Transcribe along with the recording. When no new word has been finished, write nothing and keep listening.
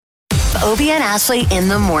Obie and Ashley in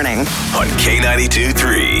the morning. On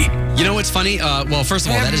K92-3. You know what's funny? Well, first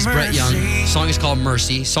of all, that is Brett Young. Song is called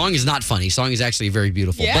Mercy. Song is not funny. Song is actually very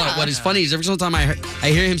beautiful. Yeah. But what is funny is every single time I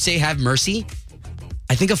hear him say "Have mercy,"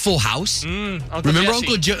 I think of Full House. Remember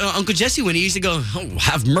Uncle Jesse when he used to go, "Oh,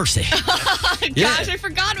 have mercy." Gosh, I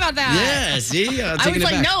forgot about that. Yeah, see? I was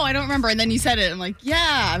like, no, I don't remember. And then you said it. I'm like,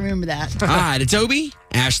 yeah, I remember that. All right, it's Obie,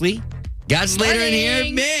 Ashley. Got Slater in here.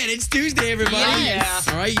 Morning. Man, it's Tuesday, everybody. Yes.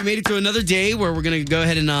 All right, you made it to another day where we're going to go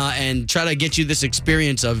ahead and try to get you this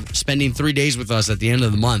experience of spending 3 days with us at the end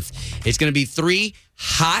of the month. It's going to be 3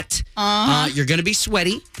 hot. You're going to be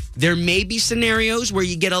sweaty. There may be scenarios where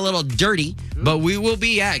you get a little dirty, but we will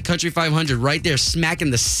be at Country 500 right there, smack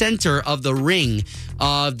in the center of the ring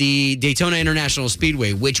of the Daytona International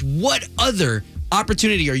Speedway, which what other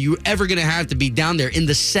opportunity are you ever going to have to be down there in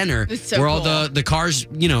the center It's so where all cool. the cars,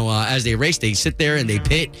 as they race, they sit there and they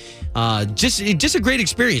pit. Just a great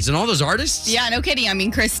experience. And all those artists. Yeah, no kidding. I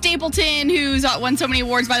mean, Chris Stapleton, who's won so many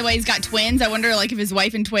awards, by the way, he's got twins. I wonder, if his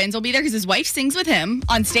wife and twins will be there because his wife sings with him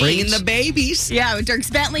on stage. Bringing the babies. Yeah, with Dirk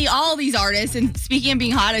Bentley, all these artists. And speaking of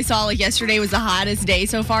being hot, I saw yesterday was the hottest day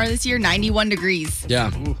so far this year, 91 degrees.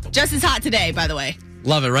 Yeah. Just as hot today, by the way.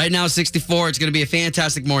 Love it. Right now, 64. It's going to be a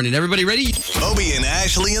fantastic morning. Everybody ready? Obie and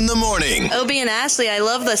Ashley in the morning. Obie and Ashley, I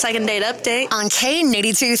love the second date update. On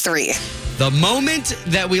K92-3. The moment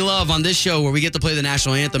that we love on this show where we get to play the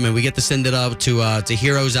national anthem and we get to send it up to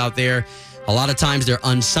heroes out there. A lot of times they're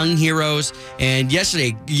unsung heroes. And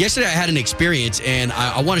yesterday I had an experience, and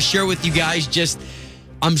I want to share with you guys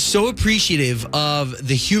I'm so appreciative of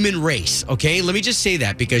the human race, okay? Let me just say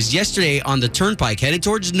that because yesterday on the turnpike headed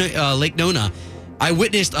towards Lake Nona, I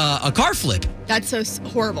witnessed a car flip. That's so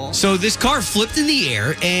horrible. So this car flipped in the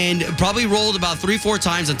air and probably rolled about 3-4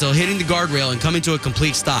 times until hitting the guardrail and coming to a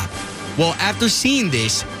complete stop. Well, after seeing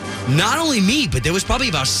this, not only me, but there was probably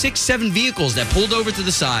about 6-7 vehicles that pulled over to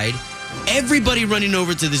the side, everybody running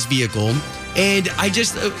over to this vehicle. And I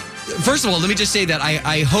just, first of all, let me just say that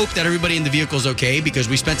I hope that everybody in the vehicle is okay because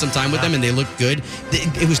we spent some time with them and they looked good.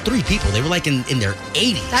 It was 3 people. They were like in their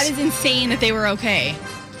 80s. That is insane that they were okay.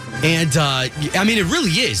 And, it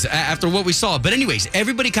really is after what we saw. But anyways,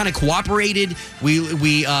 everybody kind of cooperated.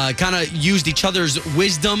 We kind of used each other's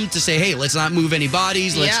wisdom to say, hey, let's not move any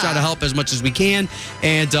bodies. Let's try to help as much as we can.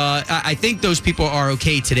 And I think those people are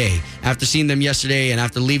okay today. After seeing them yesterday and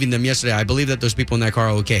after leaving them yesterday, I believe that those people in that car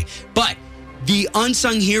are okay. But the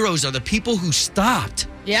unsung heroes are the people who stopped.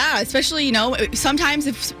 Yeah, especially, sometimes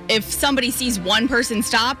if somebody sees one person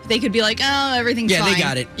stop, they could be like, oh, everything's fine. Yeah, they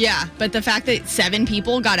got it. Yeah, but the fact that 7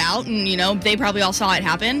 people got out and, they probably all saw it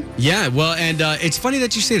happen. Yeah, well, and it's funny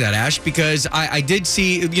that you say that, Ash, because I did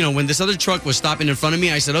see, when this other truck was stopping in front of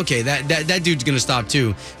me, I said, okay, that dude's going to stop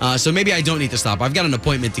too. So maybe I don't need to stop. I've got an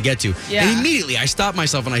appointment to get to. Yeah. And immediately I stopped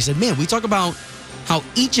myself and I said, man, we talk about how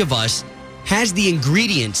each of us has the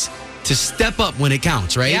ingredients to step up when it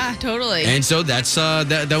counts, right? Yeah, totally. And so that's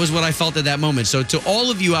that was what I felt at that moment. So to all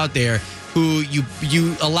of you out there who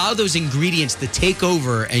you allow those ingredients to take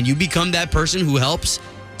over and you become that person who helps,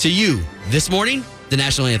 to you this morning, the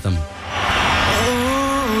national anthem.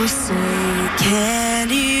 Oh, say, can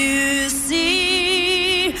you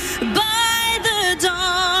see by the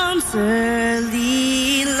dawn's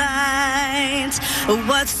early light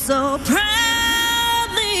what so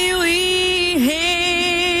proudly we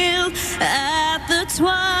hailed at the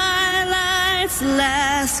twilight's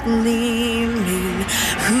last gleaming,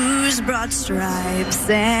 whose broad stripes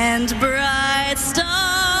and bright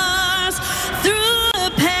stars through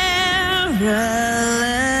a perilous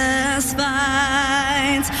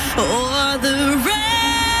fight o'er the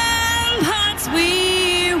ramparts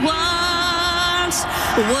we watched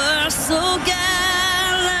were so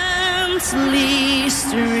gallantly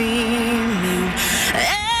streaming,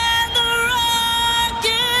 and the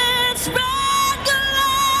rockets' red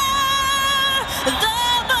glare, the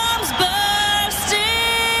bombs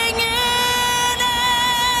bursting in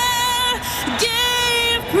air,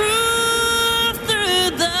 gave proof through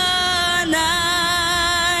the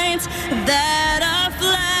night that our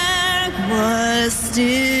flag was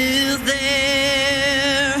still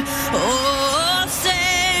there. Oh,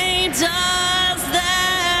 say, does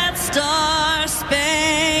that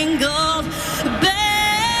star-spangled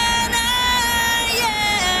banner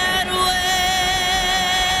yet wave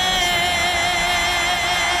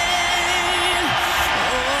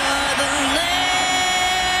o'er the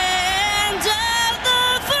land of the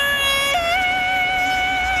free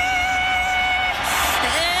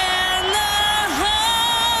and the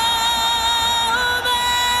home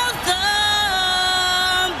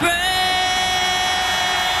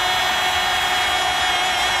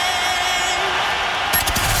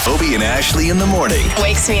Obie and Ashley in the morning.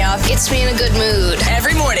 Wakes me up. Gets me in a good mood.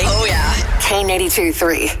 Every morning. Oh, yeah.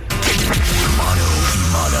 K92.3.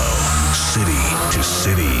 Mano, city to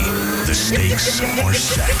city. The stakes are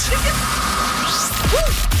set.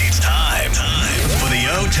 It's time for the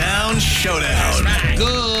O-Town Showdown.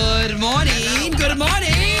 Good morning. Good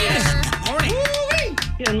morning.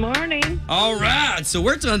 Good morning. All right. So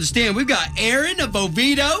we're to understand. We've got Aaron of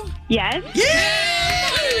Oviedo. Yes.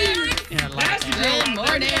 Yeah. Good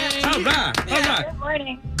morning. All right. Good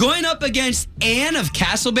morning. Going up against Ann of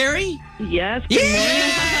Castleberry. Yes.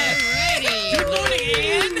 Good morning,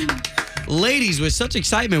 Ann. Ladies, with such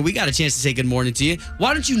excitement, we got a chance to say good morning to you.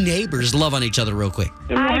 Why don't you neighbors love on each other real quick?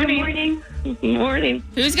 Good morning. Good morning.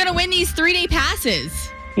 Who's going to win these 3-day passes?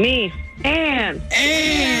 Me. Ann.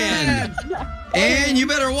 And you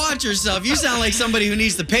better watch yourself. You sound like somebody who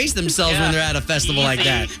needs to pace themselves when they're at a festival like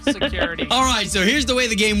that. Security. All right, so here's the way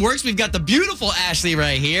the game works. We've got the beautiful Ashley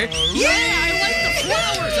right here. I like the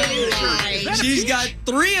flowers on your side. She's got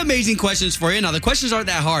 3 amazing questions for you. Now, the questions aren't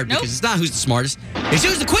that hard because it's not who's the smartest. It's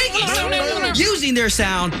who's the quickest. Using their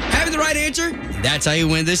sound, having the right answer. That's how you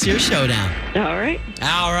win this year's showdown. All right.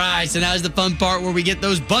 All right, so now's the fun part where we get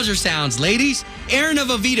those buzzer sounds. Ladies, Aaron of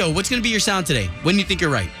Oviedo, what's going to be your sound today? When do you think you're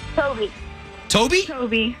right? Toby. Toby?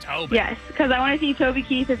 Toby. Yes, because I want to see Toby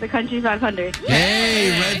Keith at the Country 500.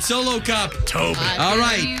 Hey, Red Solo Cup. Toby. All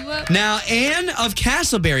right. Now, Ann of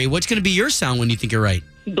Castleberry, what's going to be your sound when you think you're right?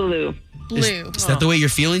 Blue. Blue. Is that the way you're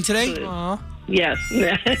feeling today? Blue. Yes.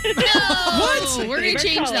 What? We're going to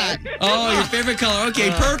change that. Oh, your favorite color. Okay,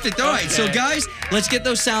 perfect. All right, so guys, let's get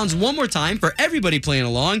those sounds one more time for everybody playing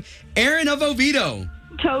along. Aaron of Oviedo.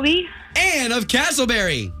 Toby. Ann of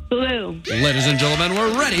Castleberry. Blue. Ladies and gentlemen,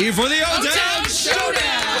 we're ready for the O-Town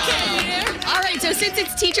Showdown. All right, so since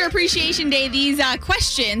it's Teacher Appreciation Day, these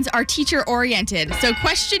questions are teacher-oriented. So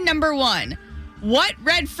question number 1. What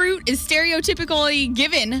red fruit is stereotypically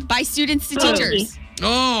given by students to Toby. teachers?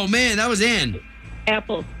 Oh, man, that was Ann.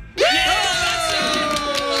 Apple.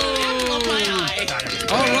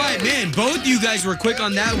 All right, man, both you guys were quick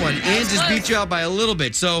on that one. Ann just beat you out by a little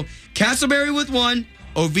bit. So, Castleberry with 1.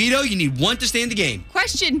 Oviedo, you need 1 to stay in the game.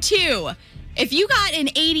 Question 2. If you got an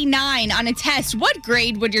 89 on a test, what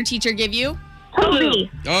grade would your teacher give you?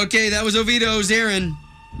 Toby. Okay, that was Oviedo's. Aaron.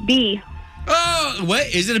 B. Oh, what?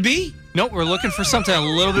 Is it a B? Nope, we're looking for something a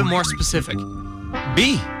little bit more specific.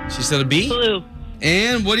 B. She said a B? Blue.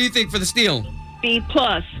 And what do you think for the steal? B+.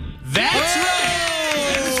 That's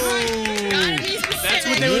That's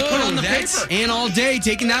what they would put on the That's paper. Ann all day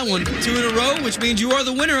taking that one 2 in a row, which means you are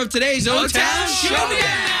the winner of today's O-Town Showdown.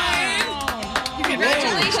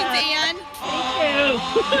 Congratulations, Ann.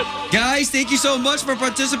 Guys, thank you so much for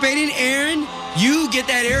participating. Aaron, you get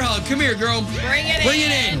that air hug. Come here, girl. Bring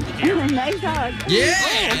it in. Nice hug.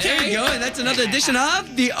 Yeah, there you go. And that's another edition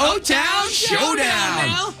of the O-Town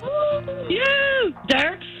Showdown. You,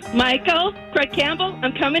 Dirks, Michael, Fred Campbell,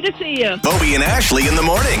 I'm coming to see you. Obie and Ashley in the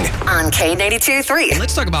morning. On K92.3.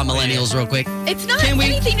 Let's talk about millennials real quick. It's not Can we-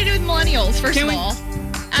 anything to do with millennials, first Can of we- all.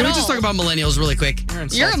 Can we just talk about millennials really quick?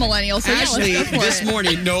 You're a millennial, so Ashley, yeah, let's go for this it.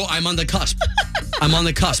 morning, no, I'm on the cusp. I'm on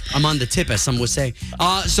the cusp. I'm on the tip, as some would say.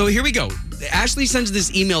 So here we go. Ashley sends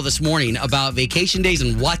this email this morning about vacation days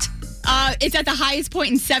and what? It's at the highest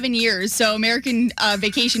point in 7 years. So American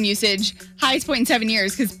vacation usage, highest point in 7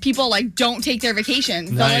 years, because people like don't take their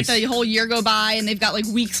vacations. They'll let Nice. the whole year go by and they've got like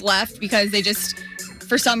weeks left because they just,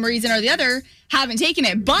 for some reason or the other, haven't taken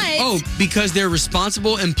it. But Because they're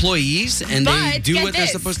responsible employees and they But do get what they're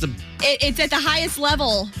this. supposed to. it's at the highest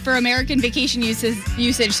level for American vacation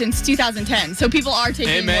usage since 2010. So people are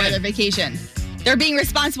taking more of their vacation. They're being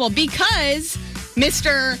responsible because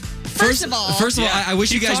Mr. First of all, I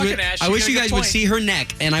wish you Keep guys talking, would. Ash. I You wish got you a good guys would point. see her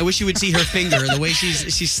neck, and I wish you would see her finger, the way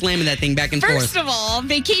she's slamming that thing back and First forth. of all,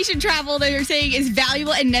 vacation travel, they're saying, is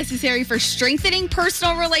valuable and necessary for strengthening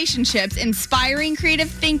personal relationships, inspiring creative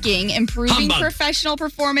thinking, improving Humbug. professional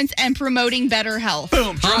performance, and promoting better health.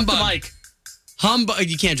 Boom, drop Humbug. the mic.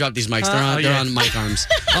 You can't drop these mics. Oh, They're yeah. on mic arms.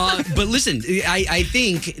 But listen, I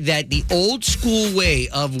think that the old school way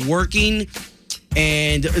of working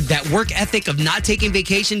and that work ethic of not taking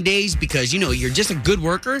vacation days because, you're just a good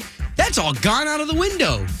worker, that's all gone out of the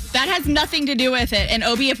window. That has nothing to do with it. And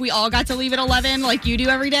Obie, if we all got to leave at 11 like you do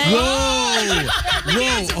every day.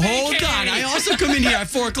 Whoa, hold on. I also come in here at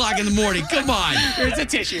 4 o'clock in the morning. Come on. Here's a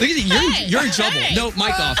tissue. Look at you. You're in trouble. No,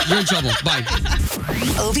 mic off. You're in trouble. Bye.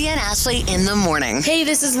 Obie and Ashley in the morning. Hey,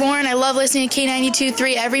 this is Lauren. I love listening to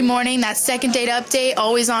K92.3 every morning. That second date update,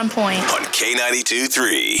 always on point. On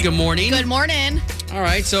K92.3. Good morning. Good morning. All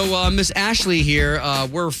right, so Miss Ashley here,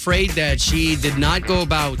 we're afraid that she did not go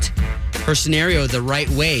about her scenario the right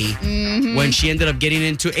way when she ended up getting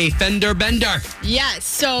into a fender bender. Yes.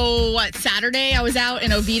 So Saturday I was out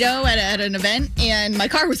in Oviedo at an event and my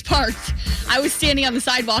car was parked. I was standing on the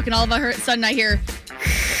sidewalk and all of a sudden I hear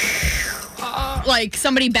like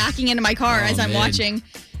somebody backing into my car as I'm watching.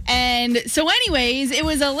 And so anyways, it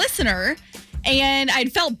was a listener and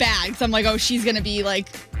I'd felt bad because I'm like, oh, she's going to be like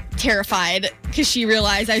terrified because she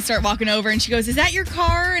realized I start walking over and she goes, is that your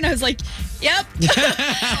car? And I was like, yep.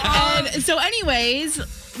 And so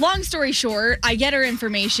anyways, long story short, I get her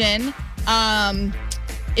information,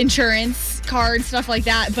 insurance, card, stuff like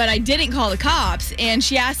that, but I didn't call the cops and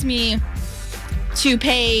she asked me to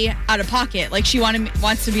pay out of pocket. Like she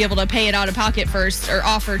wants to be able to pay it out of pocket first or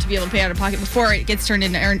offer to be able to pay out of pocket before it gets turned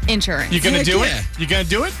into insurance. You gonna do it? You gonna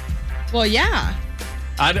do it? Well, yeah.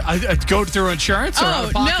 I'd go through insurance or out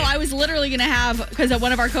of pocket? No, I was literally going to have, because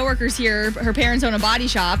one of our coworkers here, her parents own a body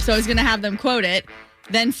shop, so I was going to have them quote it,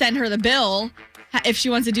 then send her the bill if she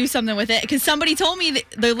wants to do something with it. Because somebody told me,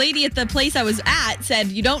 the lady at the place I was at said,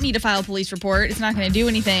 you don't need to file a police report. It's not going to do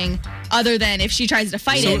anything other than if she tries to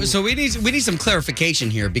fight it. So we need some clarification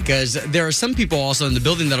here because there are some people also in the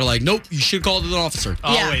building that are like, nope, you should call an officer.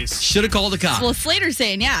 Always. Should have called a cop. Well, Slater's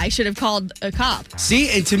saying, yeah, I should have called a cop. See,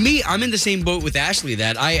 and to me, I'm in the same boat with Ashley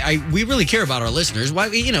that we really care about our listeners. Why,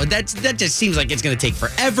 that just seems like it's going to take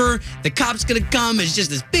forever. The cop's going to come. It's just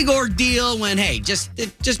this big ordeal when, hey, just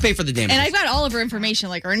pay for the damages. And I've got all of her information,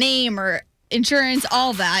 like her name, her insurance,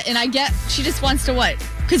 all that. And I get, she just wants to what?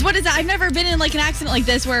 Because what is that? I've never been in like an accident like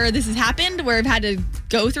this where this has happened, where I've had to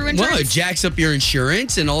go through insurance. Well, it jacks up your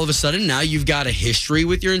insurance, and all of a sudden now you've got a history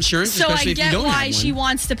with your insurance. So especially I if you get don't why have she one.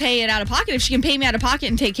 wants to pay it out of pocket. If she can pay me out of pocket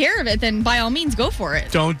and take care of it, then by all means, go for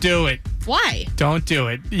it. Don't do it. Why? Don't do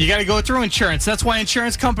it. You got to go through insurance. That's why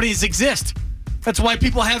insurance companies exist. That's why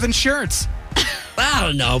people have insurance. I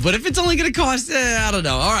don't know, but if it's only going to cost, I don't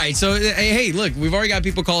know. All right, so hey, look, we've already got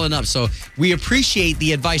people calling up, so we appreciate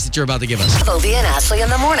the advice that you're about to give us. Obie and Ashley in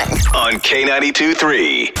the morning. On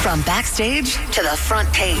K92.3. From backstage to the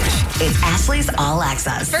front page, it's Ashley's All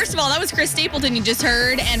Access. First of all, that was Chris Stapleton you just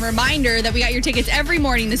heard. And reminder that we got your tickets every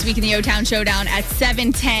morning this week in the O-Town Showdown at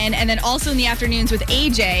 7:10, and then also in the afternoons with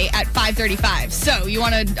AJ at 5:35. So you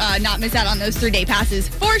want to not miss out on those 3-day passes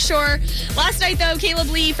for sure. Last night, though, Caleb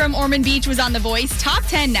Lee from Ormond Beach was on The Voice. Top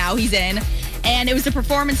 10 now, he's in. And it was a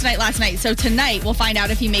performance night last night. So tonight, we'll find out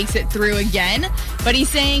if he makes it through again. But he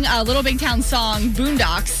sang a Little Big Town song,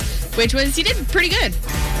 Boondocks, which was, he did pretty good.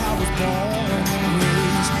 I was born and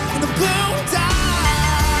raised in the boondocks.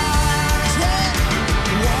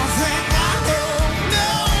 Yeah. One thing I know,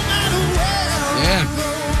 no matter where Yeah. I go,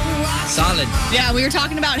 Solid. Yeah, we were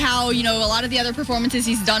talking about how, a lot of the other performances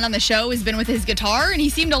he's done on the show has been with his guitar, and he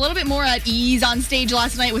seemed a little bit more at ease on stage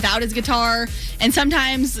last night without his guitar. And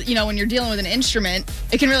sometimes, when you're dealing with an instrument,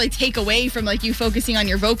 it can really take away from, you focusing on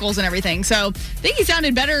your vocals and everything. So I think he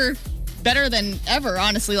sounded better than ever,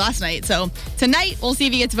 honestly, last night. So tonight, we'll see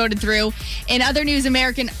if he gets voted through. In other news,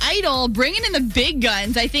 American Idol bringing in the big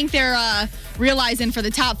guns. I think they're realizing for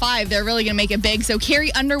the top 5, they're really going to make it big. So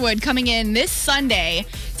Carrie Underwood coming in this Sunday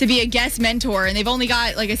to be a guest mentor. And they've only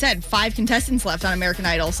got, like I said, 5 contestants left on American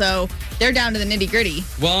Idol. So they're down to the nitty gritty.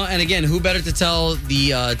 Well, and again, who better to tell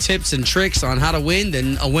the tips and tricks on how to win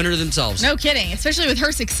than a winner themselves? No kidding. Especially with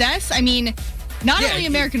her success. I mean, not only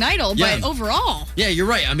American Idol, but overall. Yeah, you're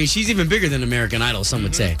right. I mean, she's even bigger than American Idol, some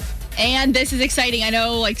would say. And this is exciting. I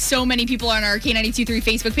know, so many people on our K92.3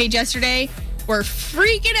 Facebook page yesterday were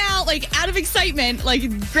freaking out, out of excitement,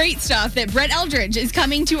 great stuff, that Brett Eldridge is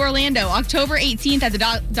coming to Orlando October 18th at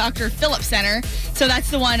the Dr. Phillips Center. So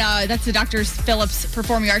that's the one, that's the Dr. Phillips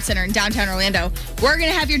Performing Arts Center in downtown Orlando. We're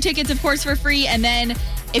going to have your tickets, of course, for free. And then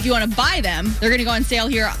if you want to buy them, they're going to go on sale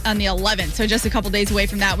here on the 11th. So just a couple days away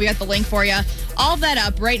from that. We got the link for you. All of that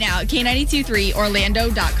up right now at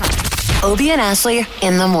K923Orlando.com. Obie and Ashley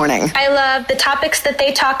in the morning. I love the topics that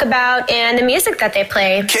they talk about and the music that they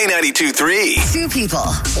play. K92.3. 2 people,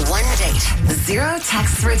 1 date, 0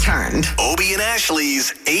 texts returned. Obie and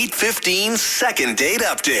Ashley's 8:15 second date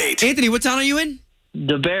update. Anthony, what town are you in?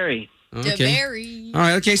 DeBerry. Okay. DeBerry. All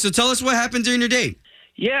right, okay, so tell us what happened during your date.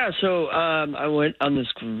 Yeah, so I went on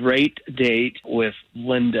this great date with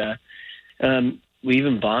Linda. We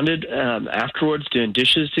even bonded afterwards doing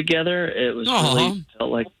dishes together. It was really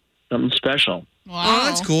felt like something special. Wow. Oh,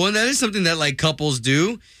 that's cool. And that is something that couples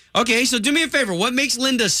do. Okay, so do me a favor. What makes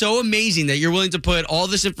Linda so amazing that you're willing to put all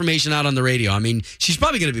this information out on the radio? I mean, she's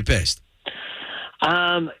probably going to be pissed.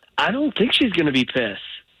 I don't think she's going to be pissed.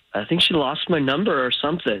 I think she lost my number or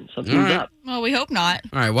something. Something's up. Well, we hope not.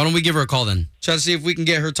 All right, why don't we give her a call then? Try to see if we can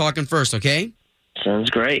get her talking first, okay? Sounds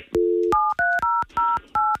great.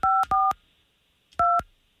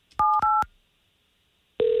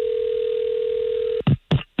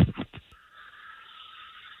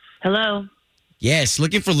 Hello. Yes,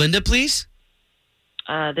 looking for Linda, please.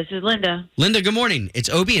 This is Linda. Linda, good morning. It's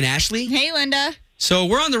Obie and Ashley. Hey, Linda. So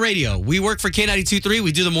we're on the radio. We work for K92.3.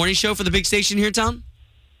 We do the morning show for the big station here in town.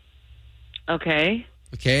 Okay.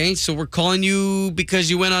 Okay, so we're calling you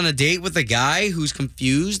because you went on a date with a guy who's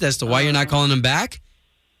confused as to why you're not calling him back.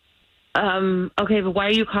 Okay, but why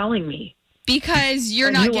are you calling me? Because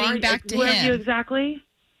you're not getting back to who are you him. exactly?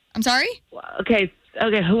 I'm sorry? Okay,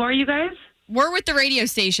 who are you guys? We're with the radio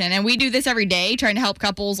station, and we do this every day, trying to help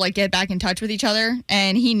couples like get back in touch with each other.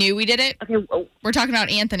 And he knew we did it. Okay, we're talking about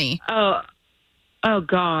Anthony. Oh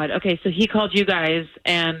God. Okay, so he called you guys,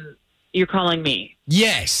 and you're calling me.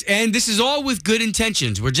 Yes, and this is all with good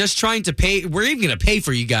intentions. We're just trying to pay. We're even going to pay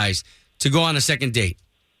for you guys to go on a second date.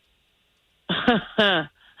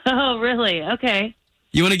 Oh, really? Okay.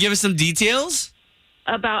 You want to give us some details?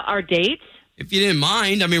 About our date? If you didn't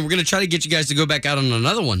mind. I mean, we're going to try to get you guys to go back out on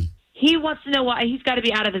another one. He wants to know why. He's got to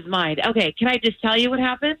be out of his mind. Okay, can I just tell you what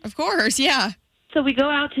happened? Of course, yeah. So we go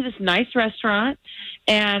out to this nice restaurant,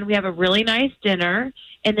 and we have a really nice dinner,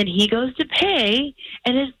 and then he goes to pay,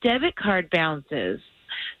 and his debit card bounces.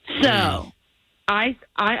 So I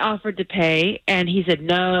offered to pay, and he said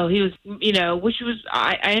no. He was, which was,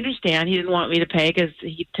 I understand. He didn't want me to pay because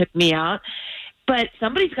he took me out. But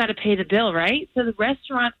somebody's got to pay the bill, right? So the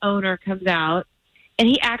restaurant owner comes out, and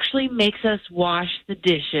he actually makes us wash the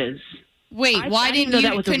dishes. Wait, why didn't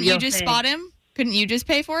you? Couldn't you just spot him? Couldn't you just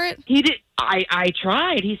pay for it? He did. I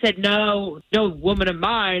tried. He said, no woman of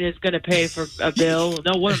mine is going to pay for a bill.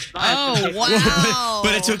 No woman of mine. Oh, wow.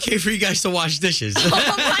 But it's okay for you guys to wash dishes. Oh,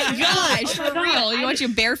 my gosh. For real. You want you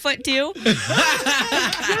barefoot, too? Yeah,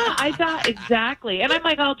 I thought exactly. And I'm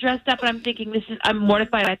like all dressed up, and I'm thinking, I'm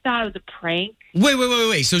mortified. I thought it was a prank.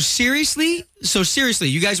 Wait. So seriously,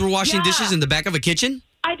 you guys were washing dishes in the back of a kitchen?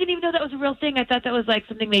 I didn't even know that was a real thing. I thought that was like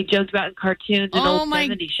something they joked about in cartoons and old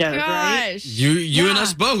 70s shows, right? You and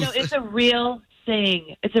us both. No, it's a real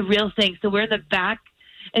thing. It's a real thing. So we're in the back,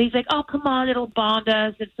 and he's like, oh, come on, it'll bond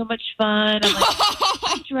us. It's so much fun. I'm like,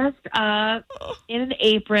 I'm dressed up in an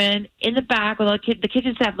apron in the back with all the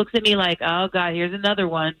kitchen staff looks at me like, oh, God, here's another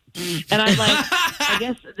one. And I'm like, I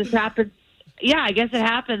guess this happens. Yeah, I guess it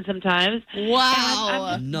happens sometimes.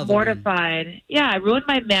 Wow. I'm mortified. Yeah, I ruined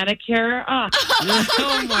my manicure. Oh,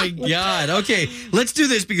 my God. Okay, let's do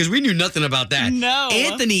this because we knew nothing about that. No.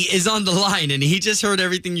 Anthony is on the line, and he just heard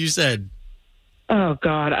everything you said. Oh,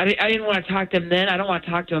 God. I didn't want to talk to him then. I don't want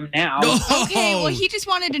to talk to him now. No. Okay, well, he just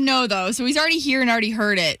wanted to know, though, so he's already here and already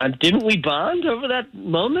heard it. Didn't we bond over that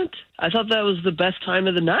moment? I thought that was the best time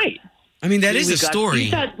of the night. I mean, that is a story.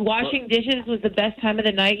 You thought washing dishes was the best time of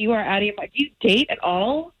the night? You are out of your mind. Do you date at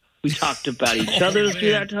all? We talked about each other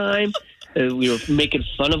through that time. We were making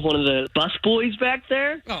fun of one of the bus boys back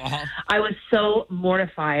there. I was so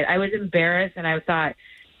mortified. I was embarrassed, and I thought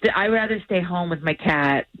that I'd rather stay home with my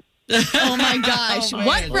cat. Oh, my gosh.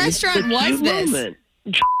 What restaurant was this?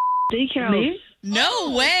 Steakhouse. Me?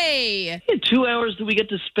 No way. 2 hours that we get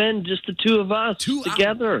to spend just the two of us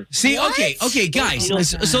together. See, okay, guys.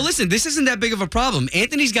 So listen, this isn't that big of a problem.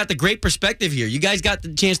 Anthony's got the great perspective here. You guys got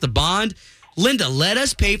the chance to bond. Linda, let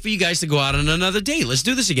us pay for you guys to go out on another date. Let's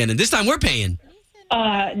do this again. And this time we're paying.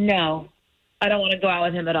 No. I don't want to go out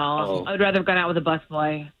with him at all. I would rather have gone out with a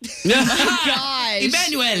busboy. Oh, my gosh.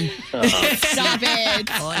 Emmanuel. Stop it.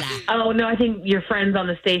 Hola. Oh, no, I think your friends on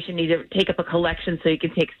the station need to take up a collection so you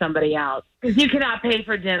can take somebody out. Because you cannot pay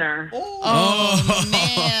for dinner. Oh,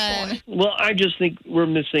 man. Well, I just think we're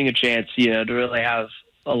missing a chance, to really have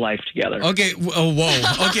a life together. Okay.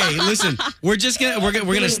 Whoa. Okay. Listen, we're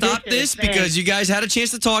gonna stop this because you guys had a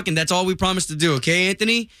chance to talk, and that's all we promised to do. Okay,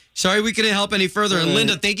 Anthony. Sorry we couldn't help any further. And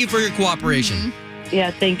Linda, thank you for your cooperation.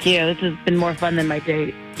 Yeah, thank you. This has been more fun than my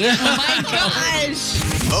date. Oh my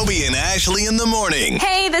gosh. Obie and Ashley in the morning.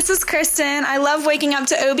 Hey, this is Kristen. I love waking up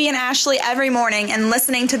to Obie and Ashley every morning and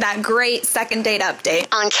listening to that great second date update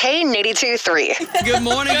on K82.3. Good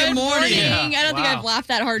morning. Good morning. I don't think I've laughed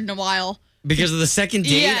that hard in a while. Because of the second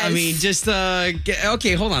date? Yes. I mean, just,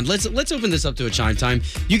 okay, hold on. Let's open this up to a chime time.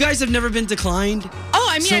 You guys have never been declined? Oh,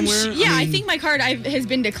 I mean, somewhere? I think my card has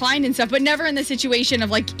been declined and stuff, but never in the situation of,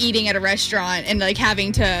 like, eating at a restaurant and, like,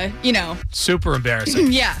 having to, Super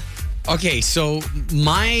embarrassing. Yeah. Okay, so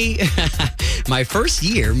my first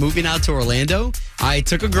year moving out to Orlando, I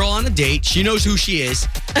took a girl on a date. She knows who she is.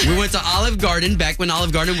 We went to Olive Garden back when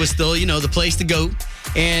Olive Garden was still, the place to go.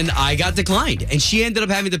 and I got declined, and she ended up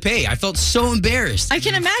having to pay. I felt so embarrassed. I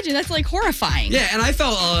can imagine. That's like horrifying. Yeah, and I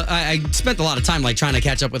felt I spent a lot of time like trying to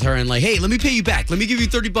catch up with her and like, hey, let me pay you back. Let me give you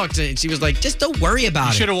 $30, and she was like, just don't worry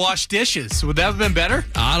about it. Should have washed dishes. Would that have been better?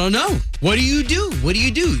 I don't know. What do you do? What do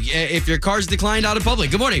you do if your car's declined out in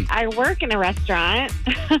public? Good morning. I work in a restaurant.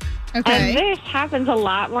 Okay. And this happens a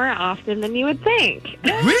lot more often than you would think.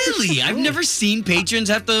 Really? I've never seen patrons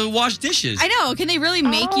have to wash dishes. I know. Can they really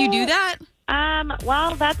make you do that?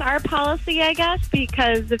 Well, that's our policy, I guess,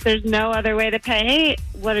 because if there's no other way to pay,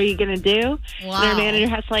 what are you going to do? Wow. And our manager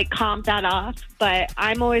has to, comp that off. But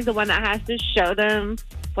I'm always the one that has to show them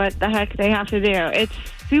what the heck they have to do. It's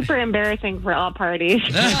super embarrassing for all parties.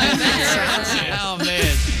 Oh,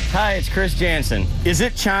 man. Hi, it's Chris Jansen. Is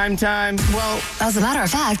it chime time? Well, as a matter of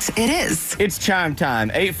fact, it is. It's chime time.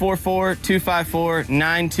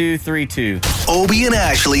 844-254-9232. Obie and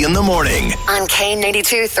Ashley in the morning. On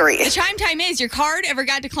K82-3. The chime time is, your card ever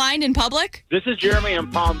got declined in public? This is Jeremy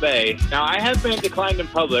in Palm Bay. Now, I have been declined in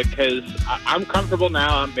public because I'm comfortable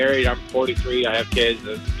now. I'm married. I'm 43. I have kids,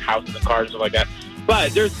 a house and a car, stuff like that.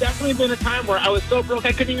 But there's definitely been a time where I was so broke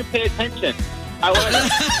I couldn't even pay attention.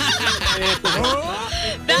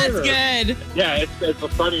 That's good. Yeah, it's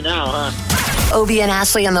funny now, huh? Obie and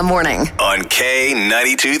Ashley in the morning. On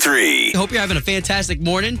K92-3. Hope you're having a fantastic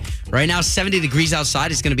morning. Right now, 70 degrees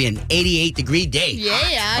outside. It's going to be an 88-degree day.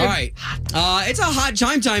 Yeah. All right. It's a hot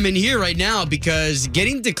chime time in here right now because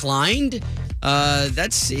getting declined,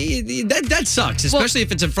 that sucks, especially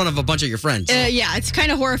if it's in front of a bunch of your friends. Yeah, it's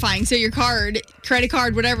kind of horrifying. So your card, credit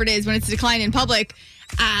card, whatever it is, when it's declined in public,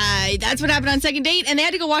 that's what happened on second date, and they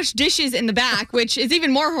had to go wash dishes in the back, which is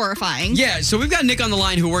even more horrifying. Yeah, so we've got Nick on the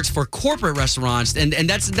line who works for corporate restaurants, and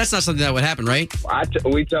that's not something that would happen, right?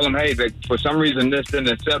 We tell them, hey, for some reason this didn't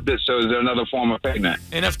accept it, so is there another form of payment?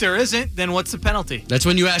 And if there isn't, then what's the penalty? That's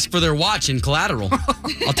when you ask for their watch and collateral.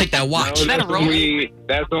 I'll take that watch. No,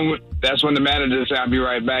 that's when the manager says, I'll be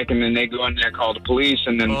right back, and then they go in there, call the police,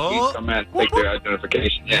 and then the police come out and take their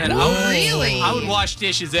identification. Yeah. Man, I would wash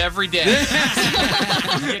dishes every day.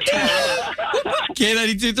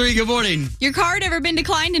 K92-3, good morning. Your card ever been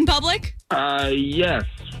declined in public? Yes.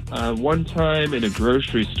 One time in a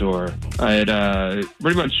grocery store, I had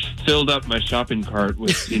pretty much filled up my shopping cart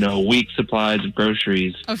with, week supplies of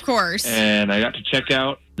groceries. Of course. And I got to check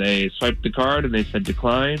out. They swiped the card and they said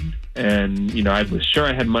decline. And, I was sure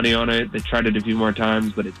I had money on it. They tried it a few more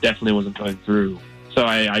times, but it definitely wasn't going through. So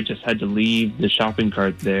I just had to leave the shopping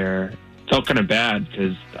cart there. Felt kind of bad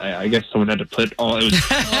because I guess someone had to put all it was.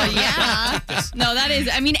 Oh, yeah. No, that is,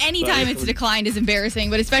 anytime it's declined is embarrassing,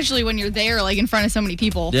 but especially when you're there, in front of so many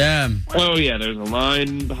people. Yeah. Oh, yeah, there's a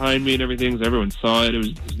line behind me and everything, so everyone saw it. It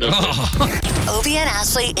was no Obie and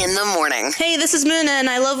Ashley in the morning. Hey, this is Muna, and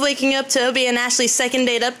I love waking up to Obie and Ashley's second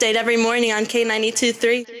date update every morning on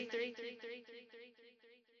K92.3.